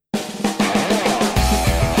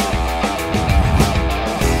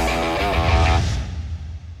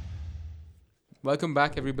Welcome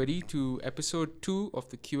back, everybody, to episode 2 of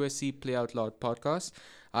the QSC Play Out Loud podcast.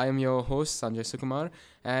 I am your host, Sanjay Sukumar,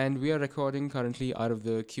 and we are recording currently out of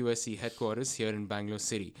the QSC headquarters here in Bangalore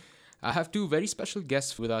City. I have two very special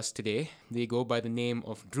guests with us today. They go by the name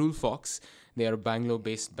of Drool Fox. They are a Bangalore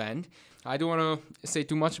based band. I don't want to say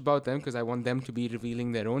too much about them because I want them to be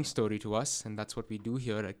revealing their own story to us, and that's what we do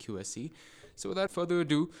here at QSC. So, without further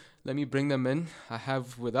ado, let me bring them in. I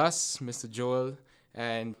have with us Mr. Joel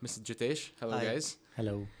and Mr. Jitesh. Hello, Hi. guys.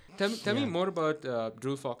 Hello. Tell me Yeah. more about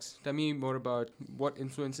Drew Fox. Tell me more about what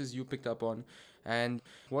influences you picked up on and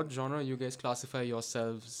what genre you guys classify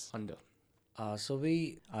yourselves under. So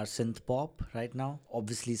we are synth pop right now,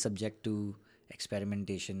 obviously subject to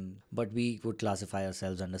experimentation, but we would classify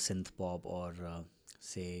ourselves under synth pop or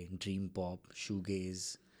say dream pop,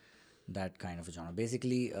 shoegaze, that kind of a genre.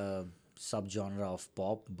 Basically, a subgenre of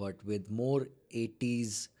pop, but with more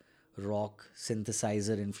 80s rock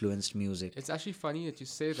synthesizer influenced music. It's actually funny that you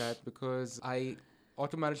say that because I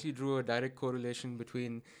automatically drew a direct correlation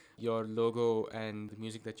between your logo and the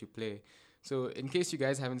music that you play. So, in case you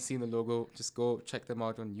guys haven't seen the logo, just go check them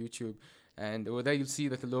out on YouTube. And over there, you'll see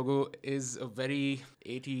that the logo is a very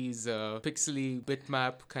 80s pixely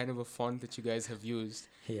bitmap kind of a font that you guys have used.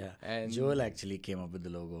 Yeah. And Joel actually came up with the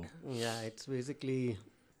logo. Yeah, it's basically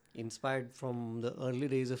inspired from the early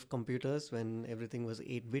days of computers when everything was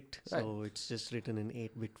 8-bit. So it's just written in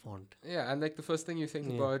 8-bit font. yeah, and like the first thing you think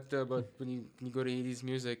Yeah. about when you go to 80s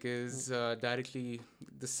music is directly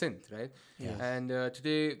the synth, right? Yeah. And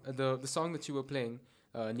today, the song that you were playing,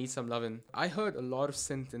 Need Some Lovin', I heard a lot of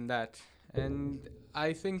synth in that. And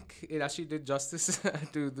I think it actually did justice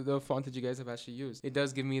to the font that you guys have actually used. It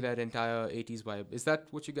does give me that entire 80s vibe. Is that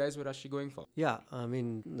what you guys were actually going for? Yeah, I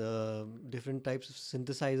mean, the different types of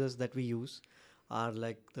synthesizers that we use are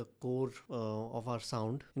like the core of our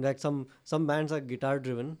sound. In fact, some bands are guitar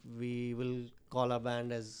driven. We will call our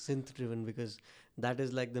band as synth driven because that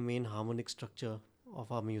is like the main harmonic structure of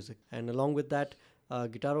our music. And along with that,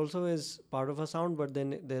 guitar also is part of our sound, but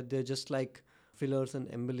then they're just like fillers and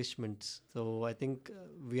embellishments. So I think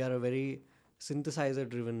we are a very synthesizer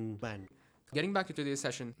driven band. Getting back to today's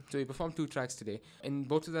session, so we performed 2 tracks today. In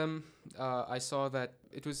both of them, I saw that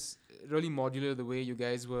it was really modular the way you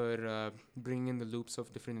guys were bringing in the loops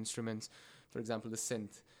of different instruments. For example, the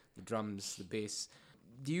synth, the drums, the bass.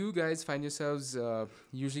 Do you guys find yourselves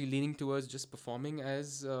usually leaning towards just performing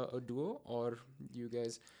as a duo, or do you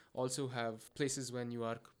guys also have places when you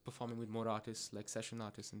are performing with more artists, like session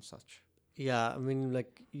artists and such? Yeah, I mean,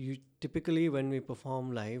 like you typically when we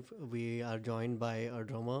perform live, we are joined by a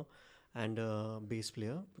drummer and a bass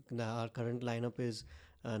player. Our current lineup is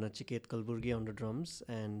Nachiket Kalburgi on the drums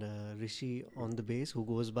and Rishi on the bass, who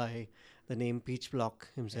goes by the name Peach Block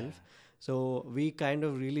himself. So we kind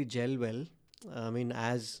of really gel well. I mean,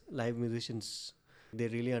 as live musicians, they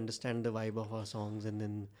really understand the vibe of our songs, and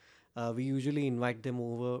then we usually invite them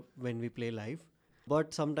over when we play live.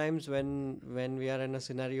 But sometimes when we are in a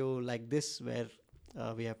scenario like this where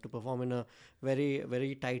we have to perform in a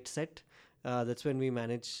very tight set, that's when we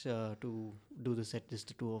manage to do the set just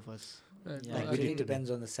the two of us. Yeah, Like it we really did today.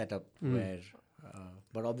 depends on the setup where.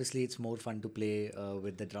 But obviously, it's more fun to play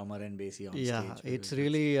with the drummer and bassy on Yeah, stage. it's because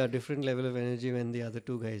really a different level of energy when the other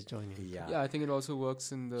two guys join in. yeah, Yeah, I think it also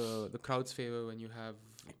works in the crowd's favor when you have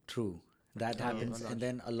true. That Yeah, happens, yes. and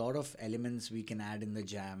then a lot of elements we can add in the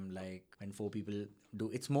jam. Like when 4 people do,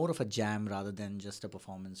 it's more of a jam rather than just a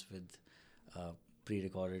performance with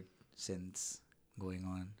pre-recorded synths going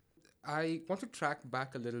on. I want to track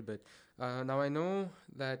back a little bit. Now, I know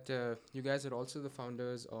that you guys are also the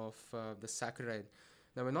founders of the Saccharide.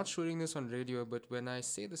 Now, we're not shooting this on radio, but when I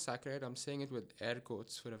say the Saccharide, I'm saying it with air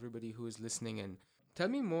quotes for everybody who is listening in. Tell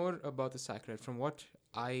me more about the Saccharide. From what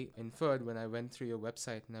I inferred when I went through your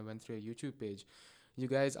website and I went through your YouTube page, you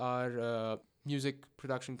guys are a music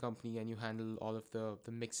production company and you handle all of the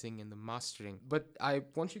mixing and the mastering. But I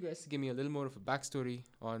want you guys to give me a little more of a backstory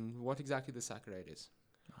on what exactly the Saccharide is.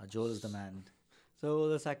 Joel is the man. So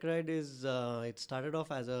the Saccharide is it started off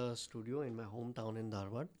as a studio in my hometown in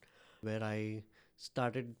Dharwad, where I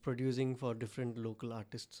started producing for different local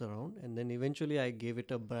artists around, and then eventually I gave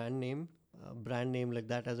it a brand name like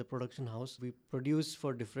that as a production house. We produce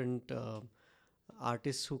for different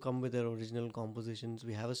artists who come with their original compositions.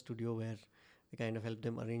 We have a studio where we kind of help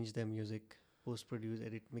them arrange their music, post produce,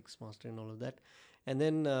 edit, mix, master, and all of that. And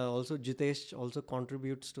then also Jitesh also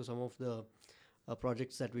contributes to some of the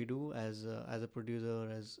projects that we do as a producer.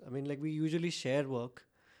 As I mean, like we usually share work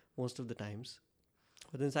most of the times,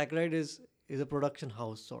 but then Saccharide is a production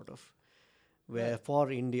house sort of, where Right. for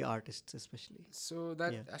indie artists especially. So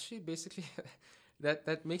that Yeah. actually basically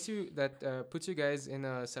that makes you that puts you guys in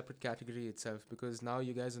a separate category itself, because now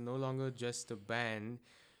you guys are no longer just a band.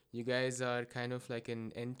 You guys are kind of like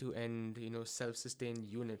an end-to-end, self-sustained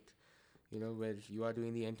unit, where you are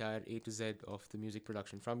doing the entire A to Z of the music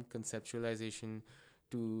production, from conceptualization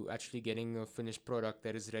to actually getting a finished product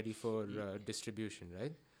that is ready for distribution,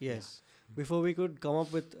 right? Yes. Before we could come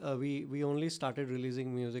up with, we only started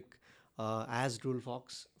releasing music as Drool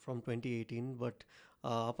Fox from 2018, but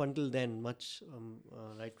up until then,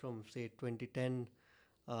 right from say 2010,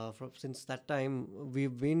 since that time,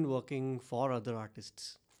 we've been working for other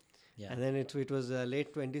artists. Yeah. And then it was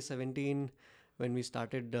late 2017 when we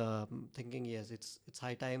started thinking, yes, it's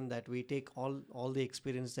high time that we take all the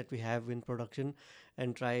experience that we have in production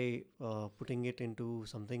and try putting it into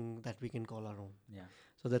something that we can call our own. Yeah.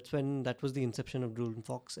 So that was the inception of Drool and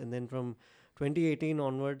Fox. And then from 2018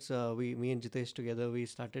 onwards, me and Jitesh together, we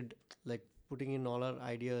started like putting in all our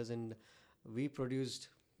ideas, and we produced,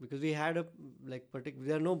 because we had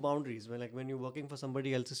there are no boundaries when you're working for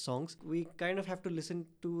somebody else's songs. We kind of have to listen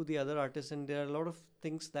to the other artists, and there are a lot of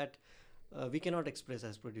things that we cannot express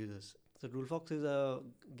as producers. So Drool Fox is a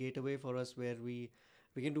gateway for us where we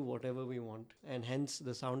can do whatever we want, and hence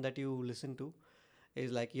the sound that you listen to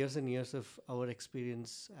is like years and years of our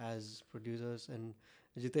experience as producers. And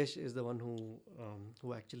Jitesh is the one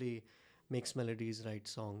who actually makes melodies, writes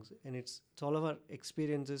songs, and it's all of our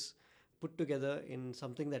experiences put together in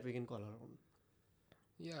something that we can call our own.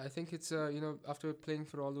 Yeah, I think it's after playing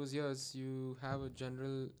for all those years, you have a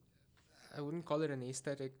general, I wouldn't call it an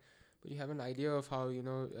aesthetic, but you have an idea of how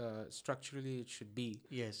structurally it should be.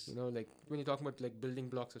 Yes. Like when you're talking about like building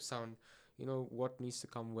blocks of sound, what needs to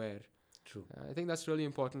come where. True. I think that's really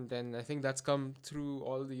important, and I think that's come through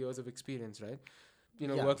all the years of experience, right?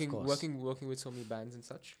 Yeah, of working course. working with so many bands and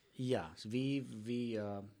such. Yeah, so we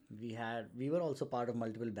were also part of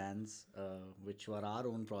multiple bands, which were our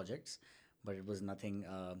own projects, but it was nothing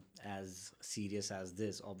as serious as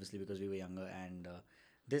this, obviously, because we were younger. And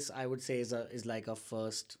this, I would say, is like a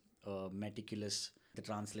first meticulous the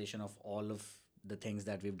translation of all of the things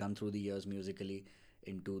that we've done through the years musically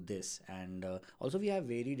into this. And also we have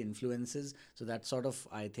varied influences, so that sort of,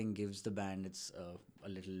 I think, gives the band its a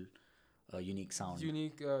little unique sound.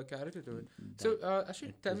 Unique character to it. that So actually,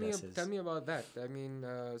 it tell me possesses. about that. I mean,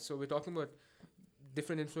 so we're talking about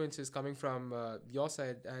different influences coming from your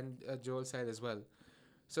side and Joel's side as well.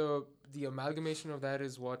 So the amalgamation of that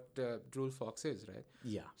is what Drool Fox is, right?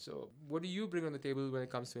 Yeah. So what do you bring on the table when it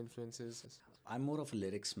comes to influences? I'm more of a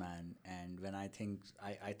lyrics man, and when I think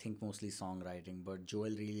mostly songwriting, but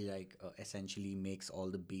Joel really essentially makes all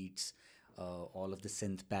the beats, all of the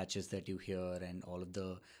synth patches that you hear, and all of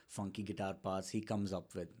the funky guitar parts he comes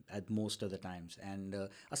up with at most of the times. And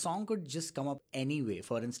a song could just come up anyway.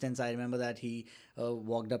 For instance, I remember that he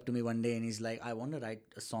walked up to me one day and he's like, "I want to write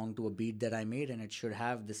a song to a beat that I made, and it should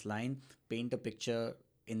have this line: paint a picture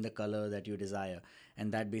in the color that you desire."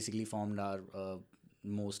 And that basically formed our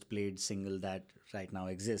most played single that right now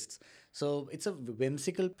exists. So it's a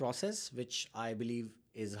whimsical process, which I believe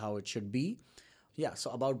is how it should be. Yeah. So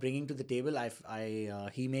about bringing to the table,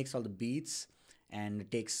 he makes all the beats and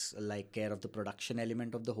takes like care of the production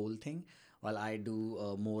element of the whole thing, while I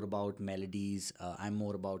do more about melodies. I'm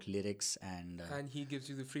more about lyrics and. And he gives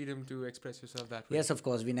you the freedom to express yourself that way. Yes, of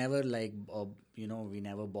course. We never we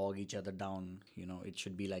never bog each other down. It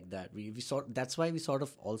should be like that. That's why we sort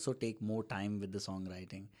of also take more time with the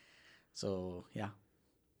songwriting. So yeah.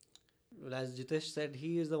 Well, as Jitesh said,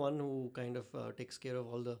 he is the one who kind of takes care of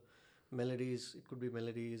all the melodies. It could be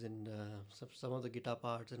melodies and some of the guitar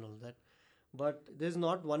parts and all that. But there's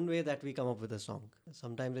not one way that we come up with a song.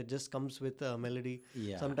 Sometimes it just comes with a melody.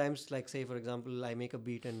 Yeah. Sometimes, like say for example, I make a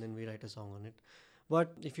beat and then we write a song on it.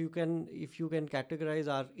 But if you can categorize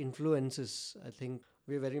our influences, I think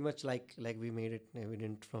we're very much like we made it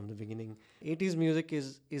evident from the beginning. 80s music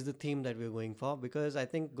is the theme that we're going for, because I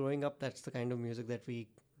think growing up, that's the kind of music that we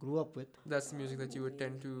grew up with. That's the music that you would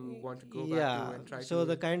tend to want to go back to and try to. So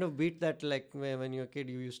the kind of beat that when you're a kid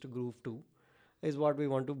you used to groove to is what we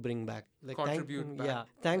want to bring back. Contribute back. Yeah.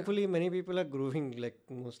 Thankfully, many people are grooving,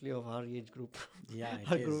 mostly of our age group. Yeah,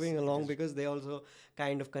 it are is. grooving along because they also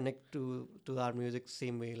kind of connect to our music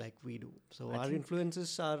same way like we do. So our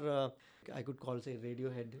influences are, I could call, say,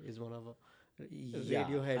 Radiohead is one of Yeah,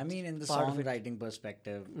 Radiohead. I mean, in the part of it. songwriting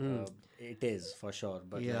perspective, it is for sure.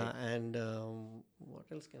 But Yeah, and what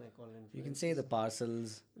else can I call it? you can say the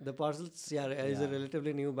Parcels. The Parcels, is a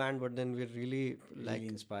relatively new band, but then we're really Really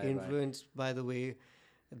inspired by it. influenced by the way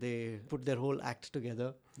they put their whole act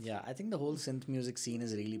together. Yeah, I think the whole synth music scene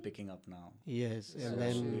is really picking up now. Yes, Yeah, and So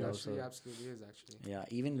then we actually, also- absolutely is actually. Yeah,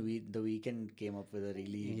 even The Weeknd came up with a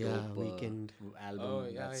really Yeah, dope Weeknd. album Oh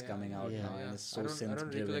yeah, that's yeah, coming yeah, out yeah, now, yeah. and it's I so don't synth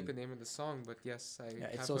recollect driven. the name of the song, but yes, I Yeah,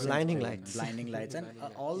 have it's so heard synth Blinding driven. Lights. Blinding Lights, and Blinding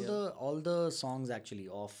Lights. all the songs actually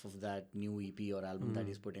off of that new EP or album that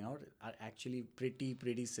he's putting out are actually pretty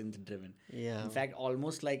synth driven. Yeah. In fact,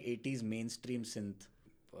 almost like 80s mainstream synth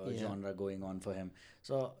Yeah. genre going on for him.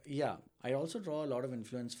 So yeah, I also draw a lot of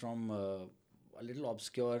influence from a little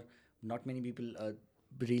obscure. Not many people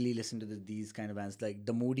really listen to these kind of bands like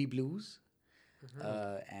the Moody Blues,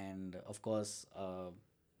 and of course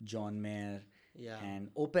John Mayer Yeah.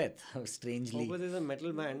 and Opeth. Strangely, Opeth is a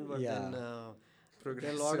metal band, but Yeah. then there are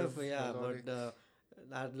a lot of Progressive, melodic.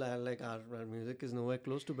 but like our music is nowhere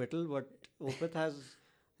close to metal, but Opeth has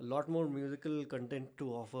a lot more musical content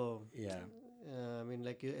to offer. yeah. I mean,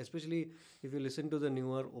 like especially if you listen to the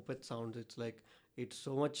newer Opeth sounds, it's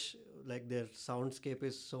so much like their soundscape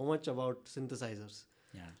is so much about synthesizers.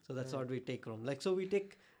 Yeah. So that's what we take from. Like, so we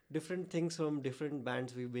take different things from different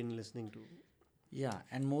bands we've been listening to. Yeah,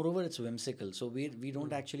 and moreover, it's whimsical, so we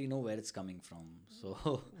don't actually know where it's coming from.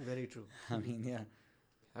 So Very true. I mean, yeah,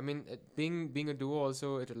 I mean, being a duo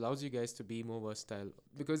also, it allows you guys to be more versatile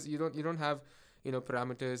because you don't have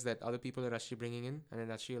parameters that other people are actually bringing in, and it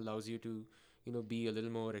actually allows you to be a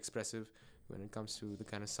little more expressive when it comes to the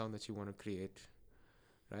kind of sound that you want to create.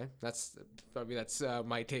 Right, that's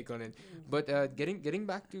my take on it. But getting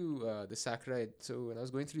back to the Saccharide. So when I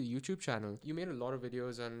was going through the YouTube channel, you made a lot of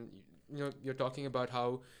videos on. You're talking about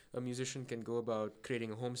how a musician can go about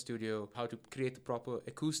creating a home studio, how to create the proper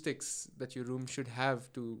acoustics that your room should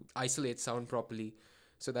have to isolate sound properly,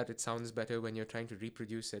 so that it sounds better when you're trying to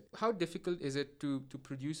reproduce it. How difficult is it to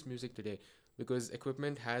produce music today? Because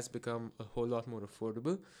equipment has become a whole lot more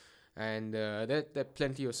affordable. And there are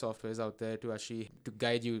plenty of softwares out there to actually to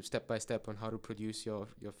guide you step by step on how to produce your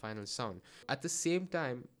final sound. At the same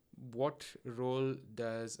time, what role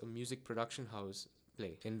does a music production house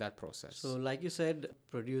play in that process? So, like you said,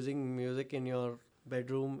 producing music in your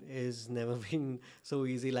bedroom is never been so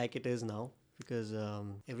easy like it is now, because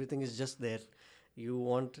everything is just there.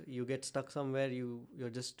 You get stuck somewhere, you're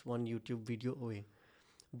just one YouTube video away.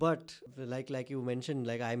 But like you mentioned,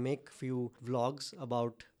 like I make few vlogs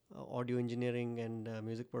about audio engineering and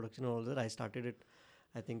music production and all that. I started it,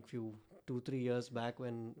 I think 2-3 years back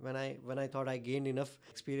when I thought I gained enough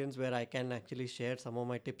experience where I can actually share some of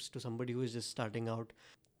my tips to somebody who is just starting out,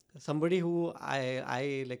 somebody who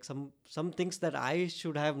I like some things that I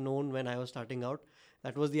should have known when I was starting out.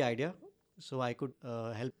 That was the idea, so I could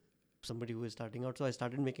help somebody who is starting out. So I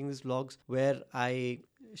started making these vlogs where I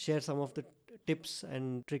share some of the tips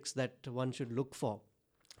and tricks that one should look for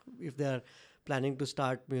if they are planning to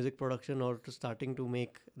start music production or to starting to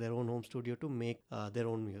make their own home studio to make their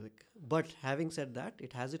own music. But having said that,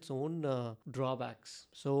 it has its own drawbacks.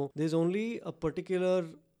 So there's only a particular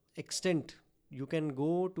extent. You can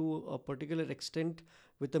go to a particular extent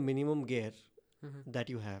with the minimum gear that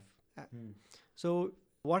you have. So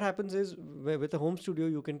what happens is with a home studio,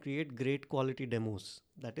 you can create great quality demos.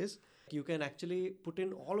 That is, you can actually put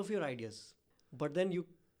in all of your ideas, but then you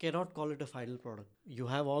cannot call it a final product. You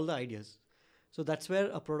have all the ideas. So that's where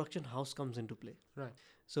a production house comes into play. Right.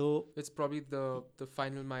 So it's probably the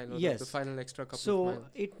final mile or Yes. the final extra couple of so miles.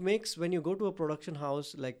 it makes, when you go to a production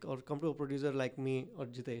house or come to a producer like me or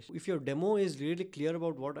Jitesh, if your demo is really clear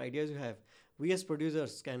about what ideas you have, we as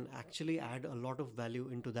producers can actually add a lot of value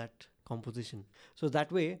into that composition. So that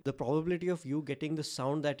way, the probability of you getting the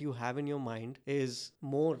sound that you have in your mind is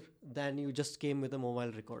more than you just came with a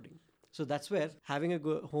mobile recording. So that's where having a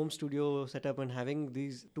home studio setup and having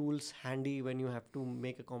these tools handy when you have to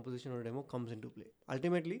make a composition or a demo comes into play.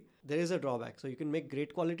 Ultimately, there is a drawback. So you can make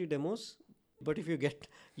great quality demos, but if you get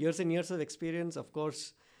years and years of experience, of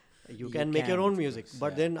course, you can make your can, own of music. course,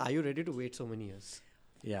 But yeah. then are you ready to wait so many years?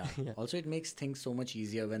 Yeah. Also, it makes things so much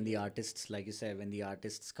easier when the artists, like you said, when the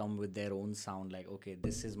artists come with their own sound, like, okay,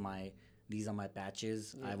 these are my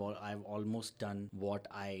patches. I've almost done what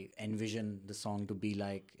I envision the song to be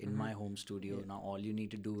like in my home studio. Now all you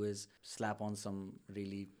need to do is slap on some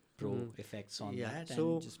really pro effects on that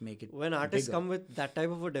So and just make it when artists bigger. come with that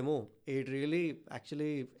type of a demo, it really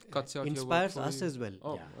actually Cuts out your work inspires for us you. as well.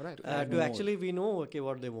 Oh, Yeah. all right. add To more. actually we know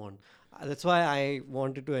what they want. That's why I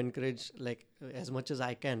wanted to encourage, like, as much as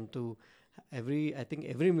I can to I think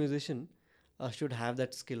every musician should have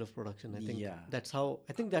that skill of production. I think Yeah. that's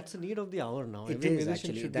the need of the hour now. It Every is musician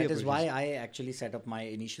actually. should be That a is why producer. I actually set up my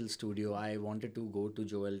initial studio. I wanted to go to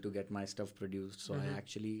Joel to get my stuff produced. So I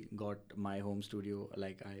actually got my home studio.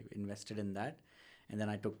 Like I invested in that. And then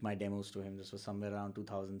I took my demos to him. This was somewhere around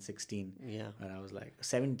 2016. Yeah. When I was like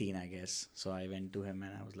 17, I guess. So I went to him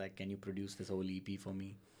and I was like, can you produce this whole EP for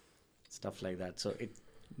me? Stuff like that. So it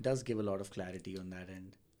does give a lot of clarity on that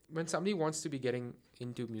end. When somebody wants to be getting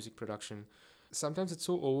into music production, sometimes it's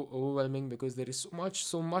so overwhelming because there is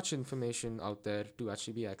so much information out there to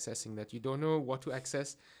actually be accessing that you don't know what to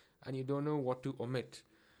access and you don't know what to omit.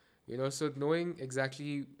 So knowing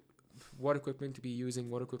exactly what equipment to be using,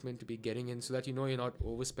 what equipment to be getting in, so that you're not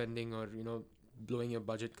overspending or blowing your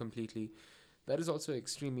budget completely, that is also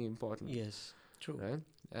extremely important. Yes. True. Right?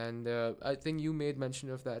 And I think you made mention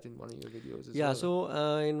of that in one of your videos as well. Yeah, so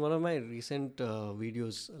in one of my recent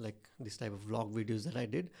videos, like this type of vlog videos that I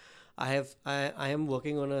did, I am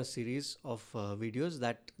working on a series of videos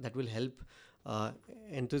that will help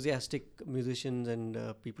enthusiastic musicians and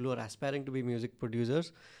people who are aspiring to be music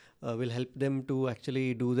producers, will help them to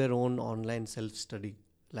actually do their own online self-study.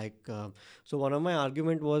 So one of my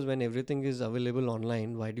argument was, when everything is available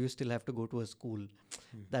online, why do you still have to go to a school?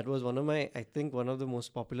 That was one of the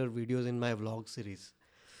most popular videos in my vlog series.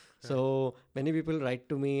 So many people write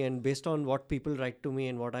to me, and based on what people write to me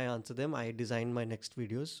and what I answer them, I design my next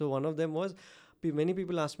videos. So one of them was, many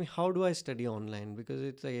people ask me, how do I study online? Because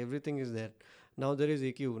it's like everything is there. Now there is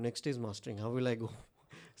EQ, next is mastering. How will I go?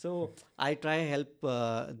 So I try help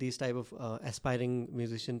these type of aspiring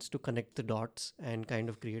musicians to connect the dots and kind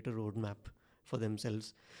of create a roadmap for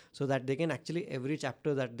themselves, so that they can actually, every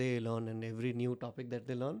chapter that they learn and every new topic that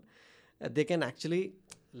they learn, they can actually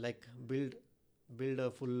like build a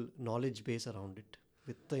full knowledge base around it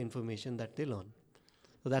with the information that they learn.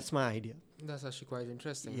 So that's my idea. That's actually quite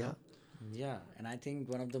interesting. Yeah. Huh? Yeah, and I think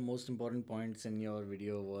one of the most important points in your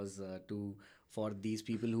video was for these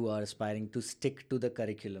people who are aspiring to stick to the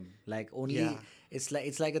curriculum. Like only it's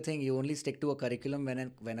like a thing, you only stick to a curriculum when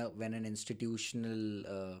an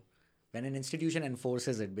institution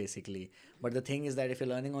enforces it, basically. But the thing is that if you're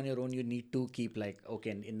learning on your own, you need to keep like,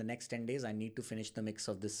 okay, in the next 10 days I need to finish the mix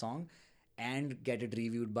of this song and get it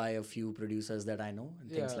reviewed by a few producers that I know and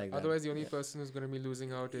things like that. Otherwise, the only person who's going to be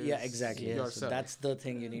losing out is exactly. yourself. So that's the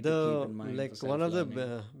thing you need to keep in mind. Like for one of the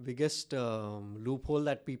self-learning. biggest loophole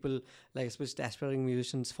that people, like especially aspiring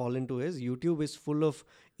musicians, fall into is YouTube is full of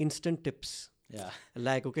instant tips. Yeah.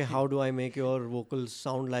 Like, okay, how do I make your vocals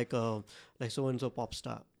sound like so and so pop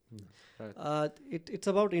star? Right. It's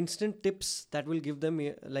about instant tips that will give them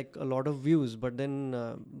like a lot of views, but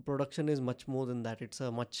then production is much more than that. It's a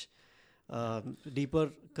much deeper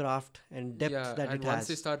craft and depth that and it once has.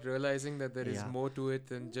 they start realizing that there is Yeah. more to it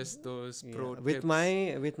than just those pro tips.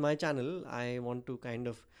 With my channel, I want to kind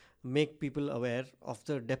of make people aware of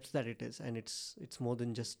the depth that it is, and it's more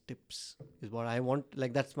than just tips is what I want.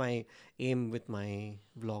 Like that's my aim with my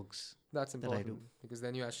vlogs. That's that I important do. because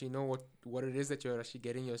then you actually know what it is that you're actually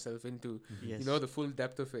getting yourself into. Yes. You know the full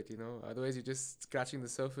depth of it. Otherwise you're just scratching the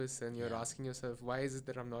surface and you're Yeah. asking yourself, why is it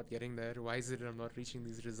that I'm not getting there? Why is it that I'm not reaching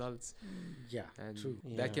these results? Yeah, And true.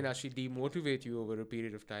 that can Yeah. actually demotivate you over a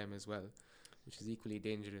period of time as well, which is equally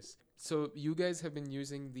dangerous. So you guys have been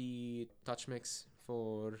using the Touch Mix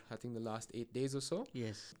for I think the last 8 days or so.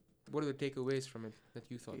 Yes. What are the takeaways from it that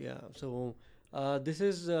you thought? Yeah. So this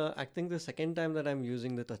is I think the second time that I'm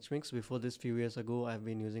using the Touch Mix. Before this, few years ago, I've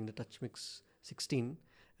been using the Touch Mix 16,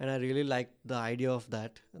 and I really like the idea of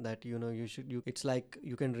that. That it's like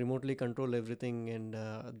you can remotely control everything. And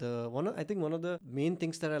I think one of the main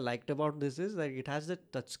things that I liked about this is that it has the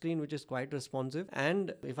touch screen which is quite responsive.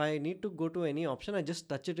 And if I need to go to any option, I just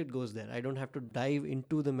touch it; it goes there. I don't have to dive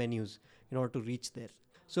into the menus in order to reach there.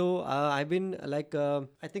 So I've been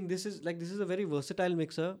I think this is a very versatile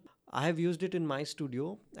mixer. I have used it in my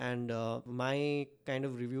studio, and my kind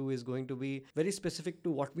of review is going to be very specific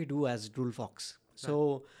to what we do as Drool Fox.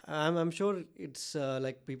 So I'm sure it's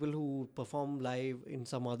like people who perform live in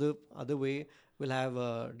some other way will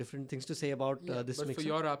have different things to say about this but mixer. for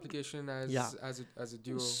your application as a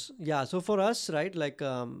duo, So for us, right,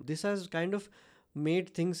 this has kind of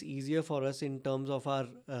made things easier for us in terms of our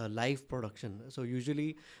live production. So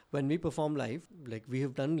usually when we perform live, like we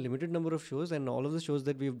have done limited number of shows, and all of the shows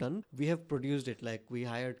that we've done, we have produced it. Like we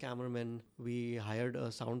hired cameramen, we hired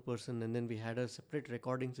a sound person, and then we had a separate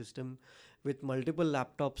recording system with multiple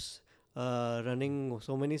laptops running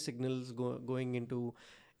so many signals going into.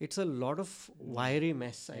 It's a lot of wiry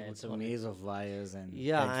mess. I would It's a call it. maze of wires and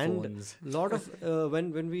and headphones. lot of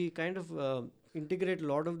when we kind of integrate a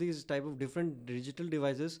lot of these type of different digital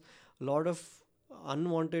devices, a lot of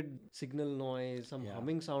unwanted signal noise, some Yeah.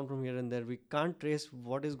 humming sound from here and there. We can't trace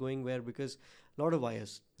what is going where because lot of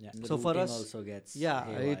wires. Yeah. And the So for routing us, also gets yeah,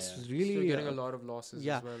 haywire. it's So really you're getting a lot of losses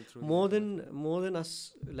yeah, as well through more the than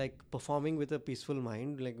us like performing with a peaceful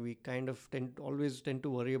mind. Like we kind of always tend to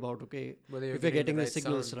worry about, okay, whether you're if we're getting the right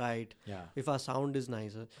signals sound. right, Yeah. if our sound is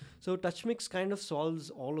nicer. So TouchMix kind of solves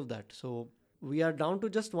all of that. So we are down to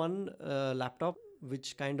just one laptop,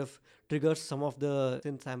 which kind of triggers some of the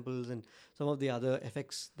synth samples and some of the other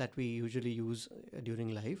effects that we usually use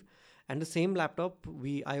during live. And the same laptop,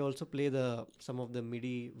 I also play some of the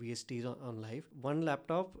MIDI VSTs on live. One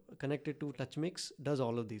laptop connected to TouchMix does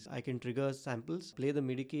all of these. I can trigger samples, play the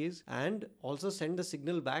MIDI keys, and also send the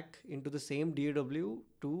signal back into the same DAW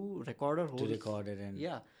to record our whole To record it and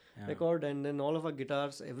yeah, record, and then all of our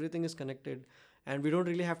guitars, everything is connected, and we don't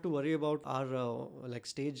really have to worry about our like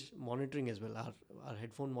stage monitoring as well, our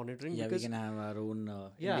headphone monitoring. Yeah, we because can have our own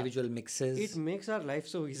yeah, individual mixes. it makes our life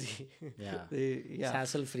so easy. Yeah. It's It's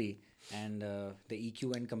hassle free. And the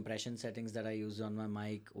EQ and compression settings that I used on my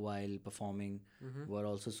mic while performing were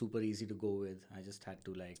also super easy to go with. I just had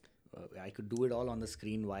to I could do it all on the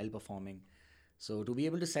screen while performing. So to be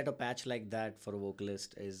able to set a patch like that for a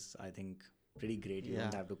vocalist is, I think, pretty great. You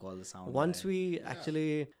don't have to call the sound. Once guy. we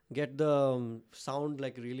actually get the sound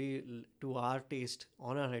like really to our taste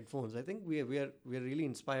on our headphones, I think we are really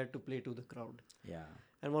inspired to play to the crowd. Yeah.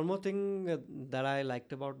 And one more thing that I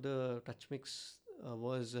liked about the TouchMix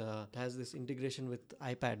was it has this integration with the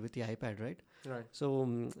iPad, right? Right. So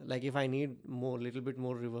like if I need little bit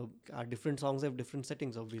more reverb, our different songs have different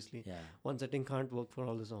settings, obviously. Yeah. One setting can't work for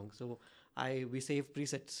all the songs. So we save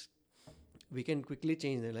presets. We can quickly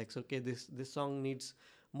change them. Like, so, okay, this song needs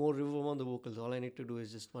more reverb on the vocals. All I need to do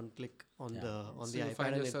is just one click on the So the you iPad find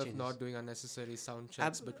and it yourself changes. not doing unnecessary sound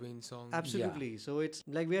checks between songs. Absolutely. So it's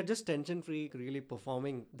like we are just tension free, really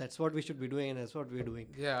performing. That's what we should be doing, and that's what we're doing.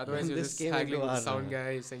 Yeah, otherwise And you're this just came haggling into with the our, sound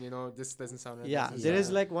guy saying, this doesn't sound right. Yeah, this there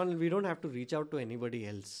doesn't is like we don't have to reach out to anybody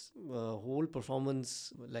else. Whole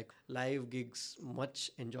performance, like live gigs, much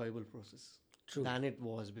enjoyable process True. than it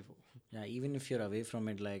was before. Yeah, even if you're away from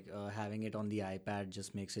it, having it on the iPad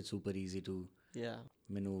just makes it super easy to Yeah.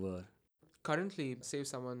 maneuver. Currently, say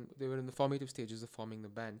someone, they were in the formative stages of forming the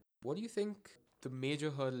band. What do you think the major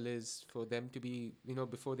hurdle is for them to be,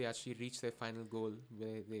 before they actually reach their final goal,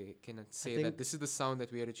 where they can say that think- this is the sound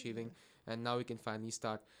that we are achieving, and now we can finally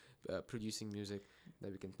start producing music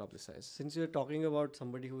that we can publicize? Since you're talking about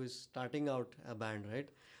somebody who is starting out a band, right?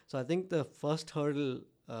 So I think the first hurdle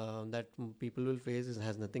that people will face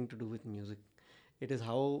has nothing to do with music. It is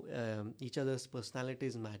how each other's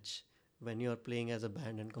personalities match when you're playing as a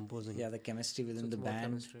band and composing. Yeah, the chemistry So within it's the more band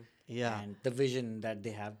chemistry. Yeah. and the vision that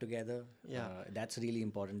they have together. Yeah. That's really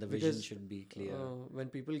important. The vision Because, should be clear. When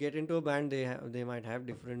people get into a band, they might have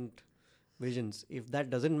different visions. If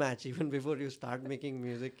that doesn't match, even before you start making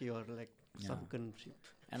music, you're like sunken ship.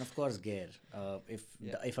 And of course, gear.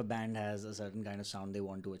 If a band has a certain kind of sound they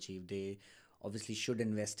want to achieve, they obviously should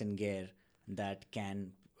invest in gear that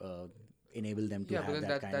can enable them to Yeah, but have then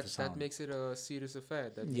that kind of that sound. makes it a serious affair.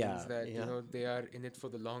 That Yeah. means that Yeah. they are in it for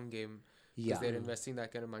the long game because Yeah. they're investing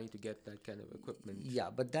that kind of money to get that kind of equipment. Yeah,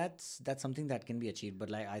 but that's something that can be achieved.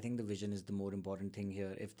 But I think the vision is the more important thing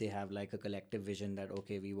here. If they have like a collective vision that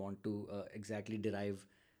okay, we want to exactly derive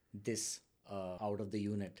this out of the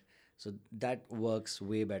unit, so that works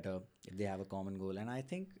way better if they have a common goal. And I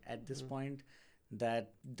think at this point,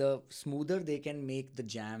 that the smoother they can make the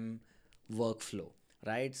jam workflow.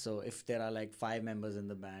 Right, so if there are like 5 members in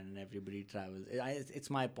the band and everybody travels, it's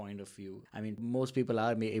my point of view. I mean, most people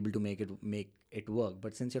are able to make it work,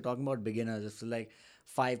 but since you're talking about beginners, it's like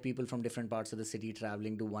 5 people from different parts of the city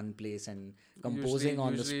traveling to one place and composing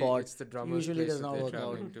on the Usually spot. it's the drummer's Usually place does that not they're work out.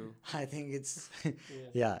 traveling to. I think it's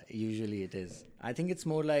usually it is. I think it's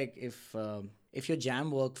more like if your jam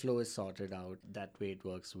workflow is sorted out, that way it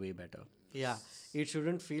works way better. Yeah, it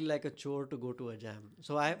shouldn't feel like a chore to go to a jam.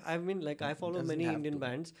 So I mean, like I follow Doesn't many have Indian to.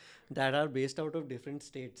 bands that are based out of different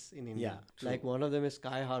states in India. Yeah, Like one of them is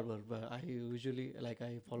Sky Harbor, but I usually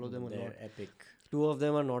I follow them a They're lot. epic. 2 of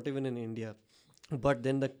them are not even in India, but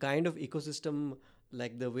then the kind of ecosystem,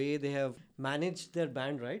 like the way they have managed their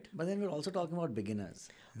band, right? But then we're also talking about beginners.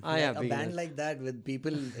 Yeah, a band beginners. like that with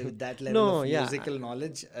people with that level No, of yeah, musical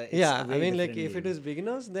knowledge. It's Yeah, a I very mean, like different if it game. is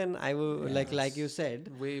beginners, then I will like you said.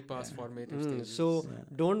 Way past formative stages. So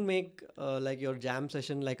don't make like your jam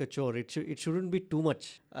session like a chore. It shouldn't be too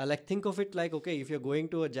much. Like think of it like, okay, if you're going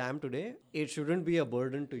to a jam today, it shouldn't be a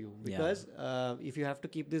burden to you, because if you have to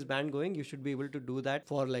keep this band going, you should be able to do that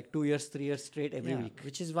for like 2 years, 3 years straight every week.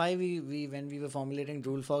 Which is why we when we were formulating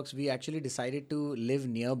Drool Fox, we actually decided to live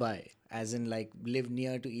nearby, as in like live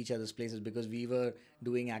near to each other's places, because we were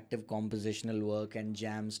doing active compositional work and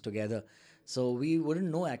jams together. So we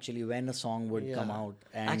wouldn't know actually when a song would come Yeah. out.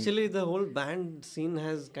 And Actually, the whole band scene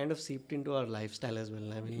has kind of seeped into our lifestyle as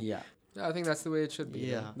well. I mean, yeah, Yeah, I think that's the way it should be.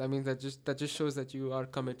 Yeah. I mean, that just shows that you are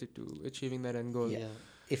committed to achieving that end goal. Yeah.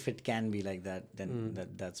 if it can be like that, then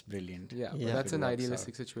Mm. that's brilliant. Yeah, but Yeah. that's It an works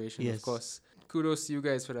idealistic situation, of Yes. course. Kudos to you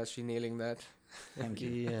guys for actually nailing that. Thank you.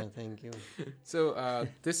 Yeah, thank you. So,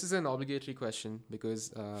 this is an obligatory question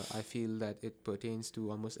because I feel that it pertains to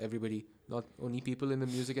almost everybody, not only people in the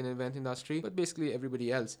music and event industry, but basically everybody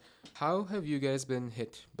else. How have you guys been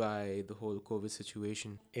hit by the whole COVID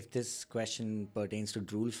situation? If this question pertains to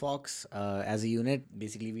Drool Fox, as a unit,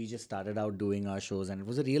 basically we just started out doing our shows, and it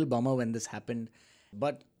was a real bummer when this happened.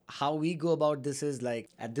 But how we go about this is like,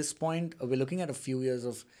 at this point, we're looking at a few years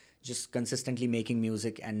of just consistently making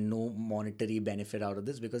music and no monetary benefit out of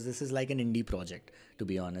this, because this is like an indie project, to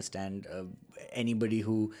be honest. And anybody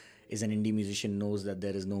who is an indie musician knows that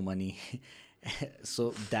there is no money.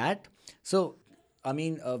 So I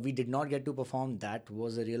mean, we did not get to perform. That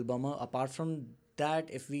was a real bummer. Apart from that,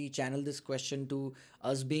 if we channel this question to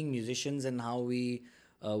us being musicians and how we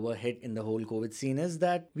were hit in the whole COVID scene, is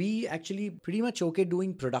that we actually pretty much okay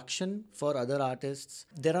doing production for other artists.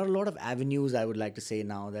 There are a lot of avenues, I would like to say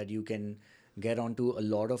now, that you can get onto a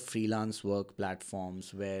lot of freelance work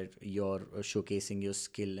platforms where you're showcasing your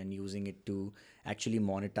skill and using it to actually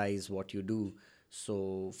monetize what you do.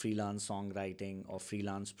 So freelance songwriting or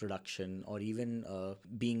freelance production, or even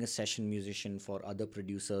being a session musician for other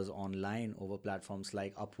producers online over platforms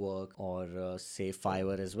like Upwork or say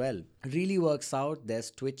Fiverr as well, really works out.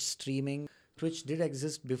 There's Twitch streaming. Twitch did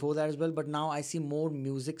exist before that as well, but now I see more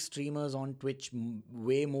music streamers on Twitch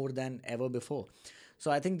way more than ever before.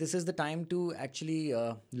 So I think this is the time to actually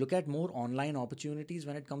look at more online opportunities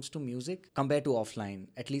when it comes to music compared to offline,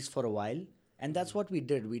 at least for a while. And that's what we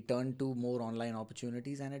did. We turned to more online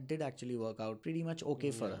opportunities, and it did actually work out pretty much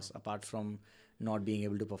okay for us, apart from not being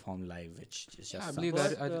able to perform live, which is just Yeah, I some- believe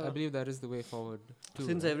But, that. I believe that is the way forward. Too,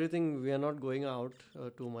 Since right? everything, we are not going out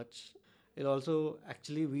too much. It also,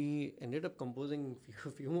 actually, we ended up composing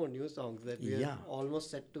few more new songs that we are Yeah.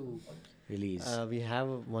 almost set to. release. We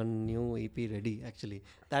have one new EP ready, actually.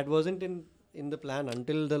 That wasn't in the plan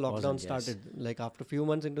until the lockdown Wasn't, yes. started. Like after a few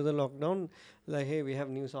months into the lockdown, like, hey, we have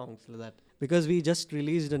new songs like that. Because we just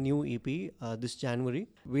released a new EP this January.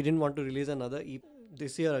 We didn't want to release another EP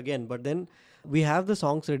this year again, but then we have the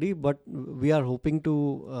songs ready, but we are hoping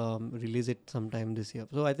to release it sometime this year.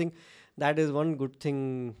 So I think that is one good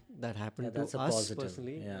thing that happened Yeah, that's to a us positive.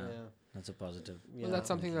 personally. Yeah. That's a positive. Yeah. Well, that's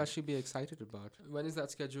something that I should be excited about. When is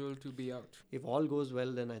that scheduled to be out? If all goes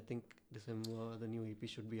well, then I think December the new EP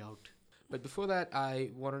should be out. But before that,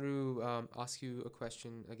 I wanted to ask you a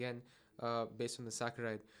question again, based on the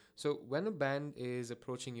Saccharide. So, when a band is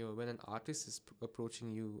approaching you, or when an artist is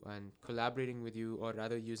approaching you and collaborating with you, or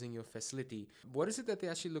rather using your facility, what is it that they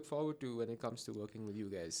actually look forward to when it comes to working with you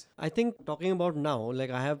guys? I think talking about now,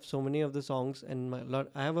 like I have so many of the songs, and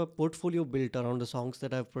I have a portfolio built around the songs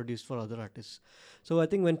that I've produced for other artists. So I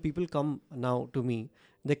think when people come now to me,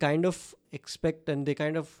 they kind of expect and they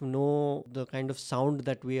kind of know the kind of sound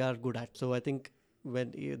that we are good at. So I think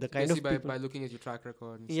when the kind Basically, of by, people, by looking at your track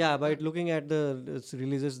record. And yeah, stuff by like that. looking at the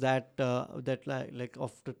releases that like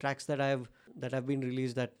of the tracks that have been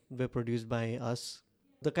released that were produced by us.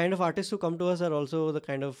 The kind of artists who come to us are also the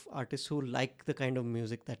kind of artists who like the kind of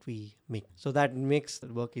music that we make. So that makes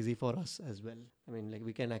the work easy for us as well. I mean, like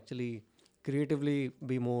we can actually creatively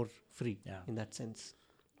be more free Yeah. in that sense.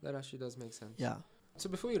 That actually does make sense. Yeah. So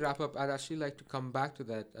before we wrap up, I'd actually like to come back to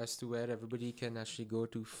that as to where everybody can actually go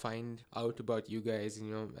to find out about you guys,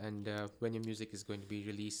 and when your music is going to be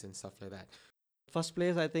released and stuff like that. First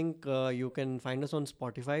place, I think you can find us on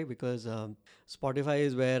Spotify, because Spotify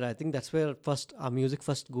is where I think that's where first our music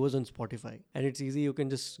first goes on Spotify, and it's easy. You can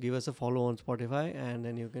just give us a follow on Spotify, and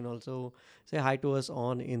then you can also say hi to us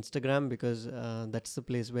on Instagram, because that's the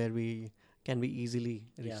place where we can be easily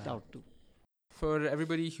reached Yeah. out to. For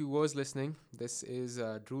everybody who was listening, this is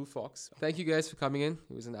Drool Fox. Thank you guys for coming in.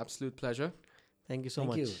 It was an absolute pleasure. Thank you so Thank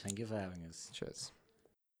much. you. Thank you for having us. Cheers.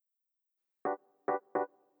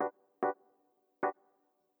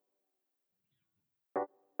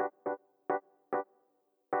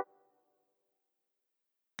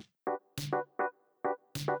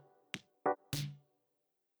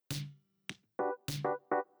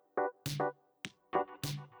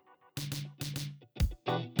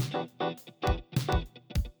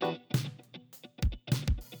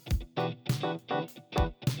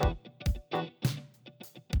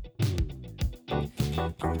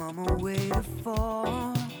 I'm on my way to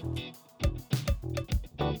fall.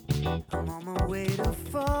 I'm on my way to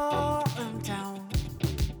falling down.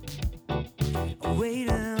 Waiting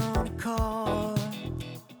on a call.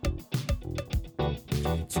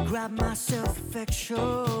 grab my self-affection.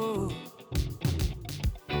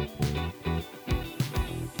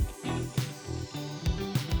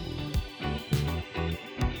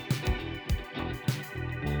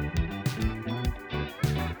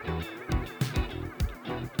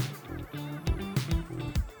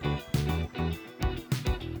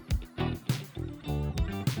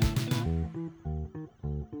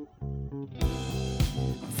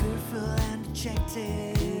 Fearful and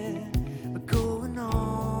dejected, but going on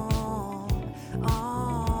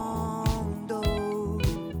though.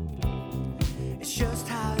 It's just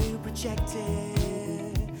how you project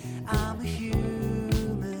it. I'm a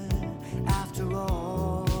human after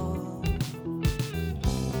all.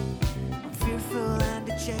 I'm fearful and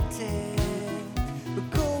dejected, but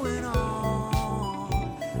going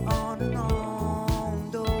on and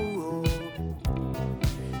on though.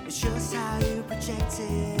 It's just how you project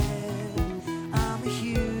it. I'm a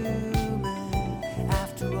human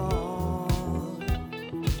after all.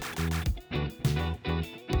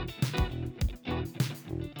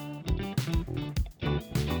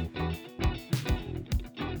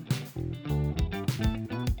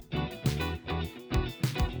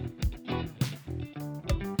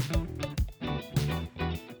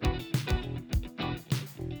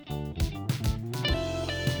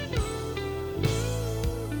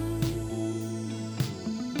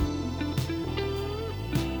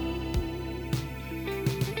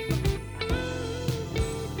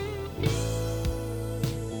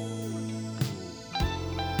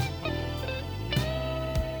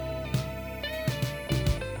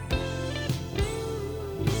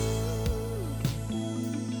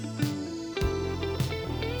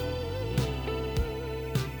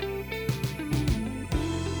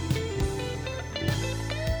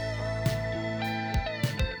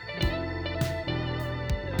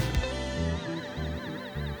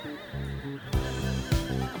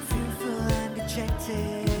 I'm fearful and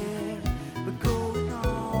dejected, but going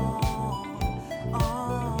on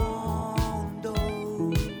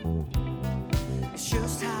though. It's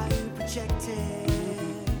just how you project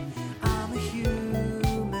it. I'm a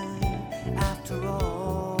human after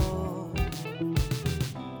all.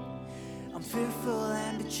 I'm fearful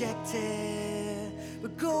and dejected,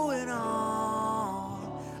 but going on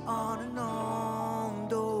and on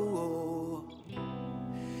though.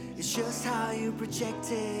 It's just how you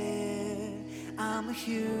project it. I'm a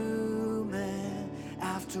human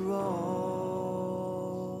after all.